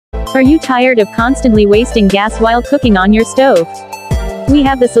Are you tired of constantly wasting gas while cooking on your stove? We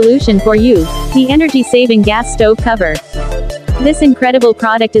have the solution for you: the energy-saving gas stove cover. This incredible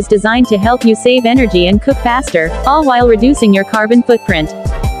product is designed to help you save energy and cook faster, all while reducing your carbon footprint.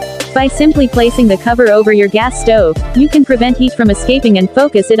 By simply placing the cover over your gas stove, you can prevent heat from escaping and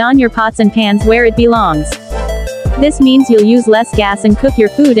focus it on your pots and pans where it belongs. This means you'll use less gas and cook your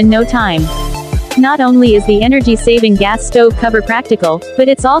food in no time. Not only is the energy-saving gas stove cover practical, but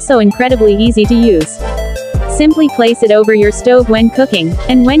it's also incredibly easy to use. Simply place it over your stove when cooking,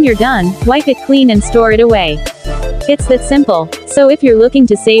 and when you're done, wipe it clean and store it away. It's that simple. So if you're looking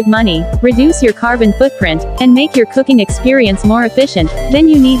to save money, reduce your carbon footprint, and make your cooking experience more efficient, then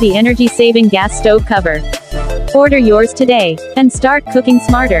you need the energy-saving gas stove cover. Order yours today, and start cooking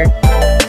smarter.